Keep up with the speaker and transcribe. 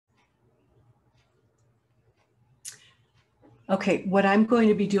Okay, what I'm going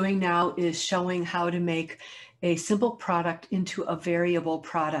to be doing now is showing how to make a simple product into a variable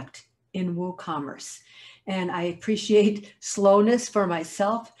product in WooCommerce. And I appreciate slowness for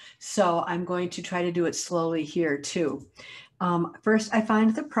myself, so I'm going to try to do it slowly here too. First, I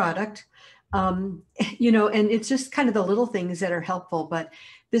find the product, and it's just kind of the little things that are helpful, but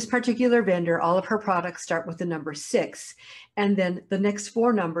this particular vendor, all of her products start with the number 6, and then the next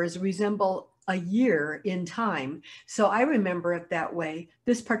 4 numbers resemble a year in time. So I remember it that way.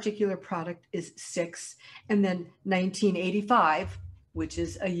 This particular product is 6, and then 1985, which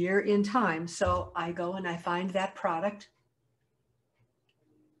is a year in time. So I go and I find that product,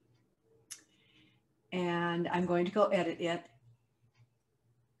 and I'm going to go edit it.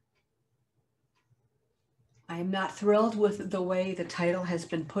 I'm not thrilled with the way the title has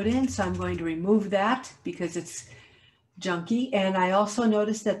been put in, so I'm going to remove that because it's junky. And I also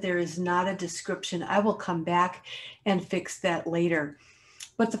noticed that there is not a description. I will come back and fix that later.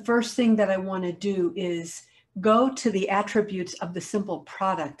 But the first thing that I want to do is go to the attributes of the simple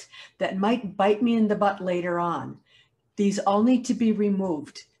product that might bite me in the butt later on. These all need to be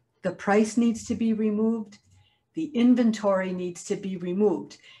removed. The price needs to be removed. The inventory needs to be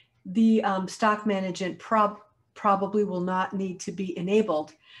removed. The stock management probably will not need to be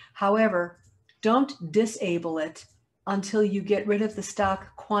enabled. However, don't disable it until you get rid of the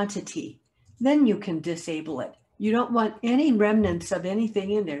stock quantity. Then you can disable it. You don't want any remnants of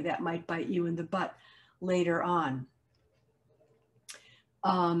anything in there that might bite you in the butt later on.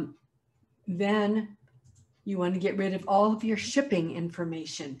 Then you want to get rid of all of your shipping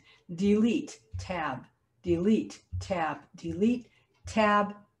information. Delete, tab, delete, tab, delete,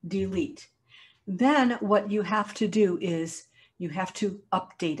 tab, delete. Then what you have to do is you have to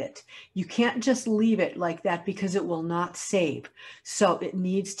update it. You can't just leave it like that because it will not save. So it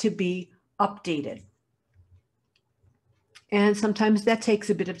needs to be updated. And sometimes that takes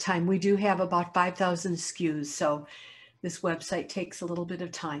a bit of time. We do have about 5,000 SKUs, so this website takes a little bit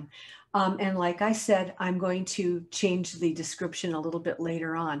of time. And like I said, I'm going to change the description a little bit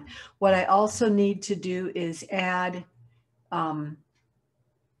later on. What I also need to do is add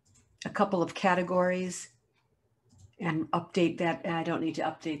a couple of categories and update that. I don't need to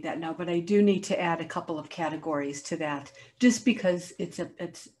update that now, but I do need to add a couple of categories to that just because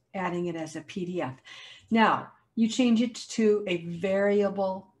it's adding it as a PDF. Now, you change it to a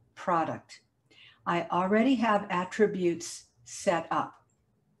variable product. I already have attributes set up.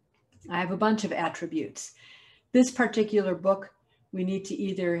 I have a bunch of attributes. This particular book, we need to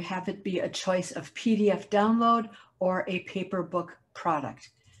either have it be a choice of PDF download or a paper book product.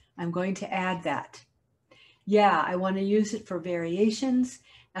 I'm going to add that. Yeah, I want to use it for variations,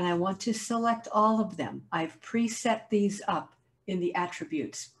 and I want to select all of them. I've preset these up in the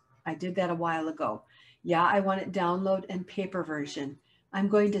attributes. I did that a while ago. Yeah, I want it download and paper version. I'm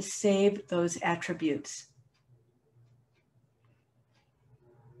going to save those attributes.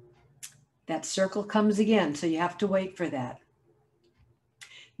 That circle comes again, so you have to wait for that.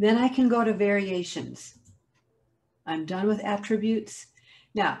 Then I can go to variations. I'm done with attributes.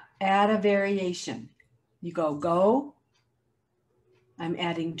 Now, add a variation. You go. I'm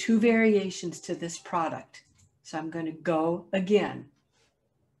adding 2 variations to this product. So I'm going to go again.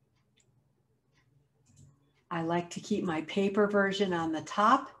 I like to keep my paper version on the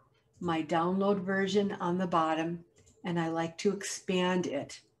top, my download version on the bottom, and I like to expand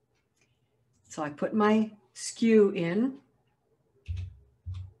it. So I put my SKU in,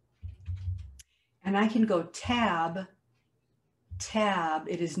 and I can go tab,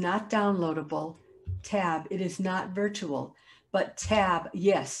 it is not downloadable, tab, it is not virtual, but tab,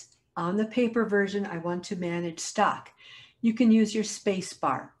 yes, on the paper version, I want to manage stock. You can use your space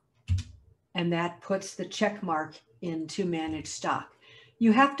bar, and that puts the check mark into manage stock.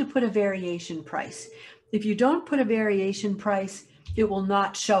 You have to put a variation price. If you don't put a variation price, it will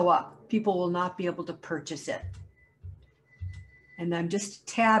not show up. People will not be able to purchase it. And I'm just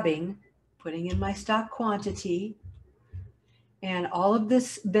tabbing, putting in my stock quantity, and all of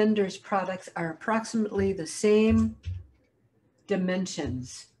this vendor's products are approximately the same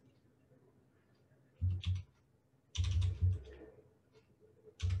dimensions.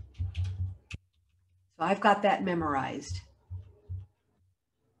 So I've got that memorized.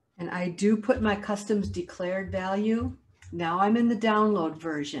 And I do put my customs declared value. Now I'm in the download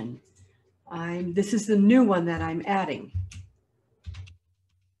version. This is the new one that I'm adding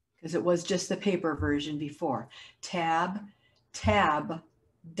because it was just the paper version before. Tab,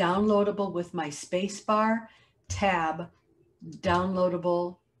 downloadable with my space bar, tab,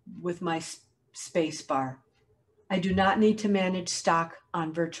 downloadable with my space bar. I do not need to manage stock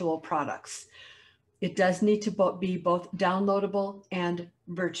on virtual products. It does need to be both downloadable and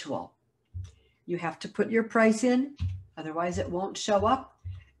virtual. You have to put your price in, otherwise it won't show up.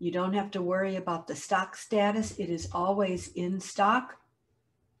 You don't have to worry about the stock status. It is always in stock.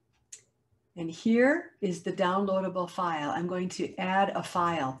 And here is the downloadable file. I'm going to add a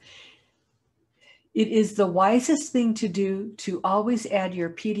file. It is the wisest thing to do to always add your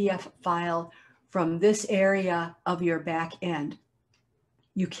PDF file from this area of your back end.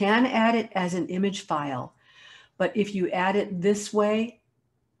 You can add it as an image file, but if you add it this way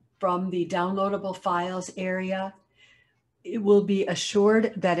from the downloadable files area, it will be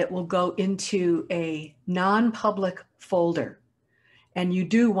assured that it will go into a non-public folder. And you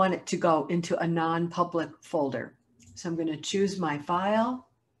do want it to go into a non-public folder. So I'm going to choose my file.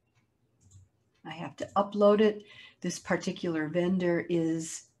 I have to upload it. This particular vendor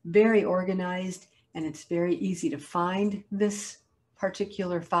is very organized and it's very easy to find this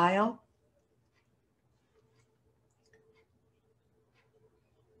particular file.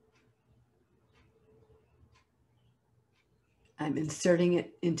 I'm inserting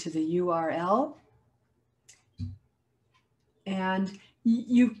it into the URL. And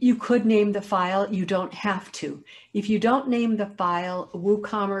you could name the file, you don't have to. If you don't name the file,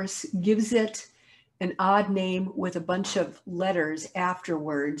 WooCommerce gives it an odd name with a bunch of letters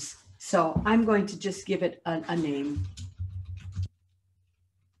afterwards. So I'm going to just give it a name.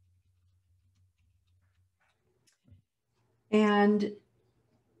 And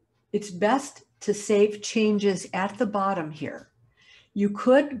it's best to save changes at the bottom here. You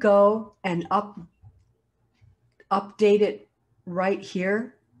could go and update it right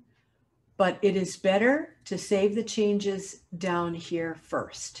here, but it is better to save the changes down here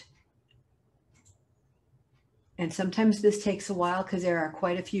first. And sometimes this takes a while because there are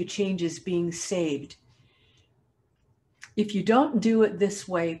quite a few changes being saved. If you don't do it this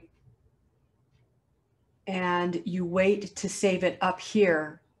way and you wait to save it up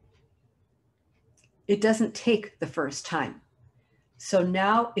here, it doesn't take the first time. So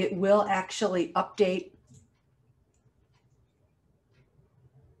now it will actually update.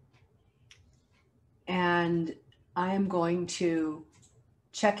 And I am going to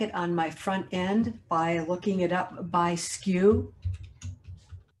check it on my front end by looking it up by SKU.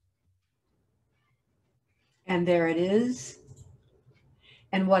 And there it is.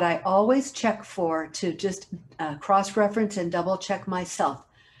 And what I always check for to just cross-reference and double check myself,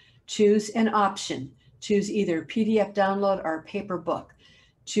 choose an option. Choose either PDF download or paper book.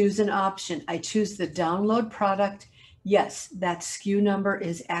 Choose an option. I choose the download product. Yes, that SKU number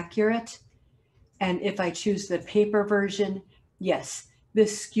is accurate. And if I choose the paper version, yes,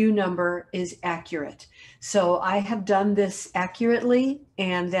 this SKU number is accurate. So I have done this accurately,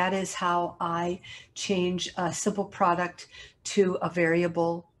 and that is how I change a simple product to a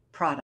variable product.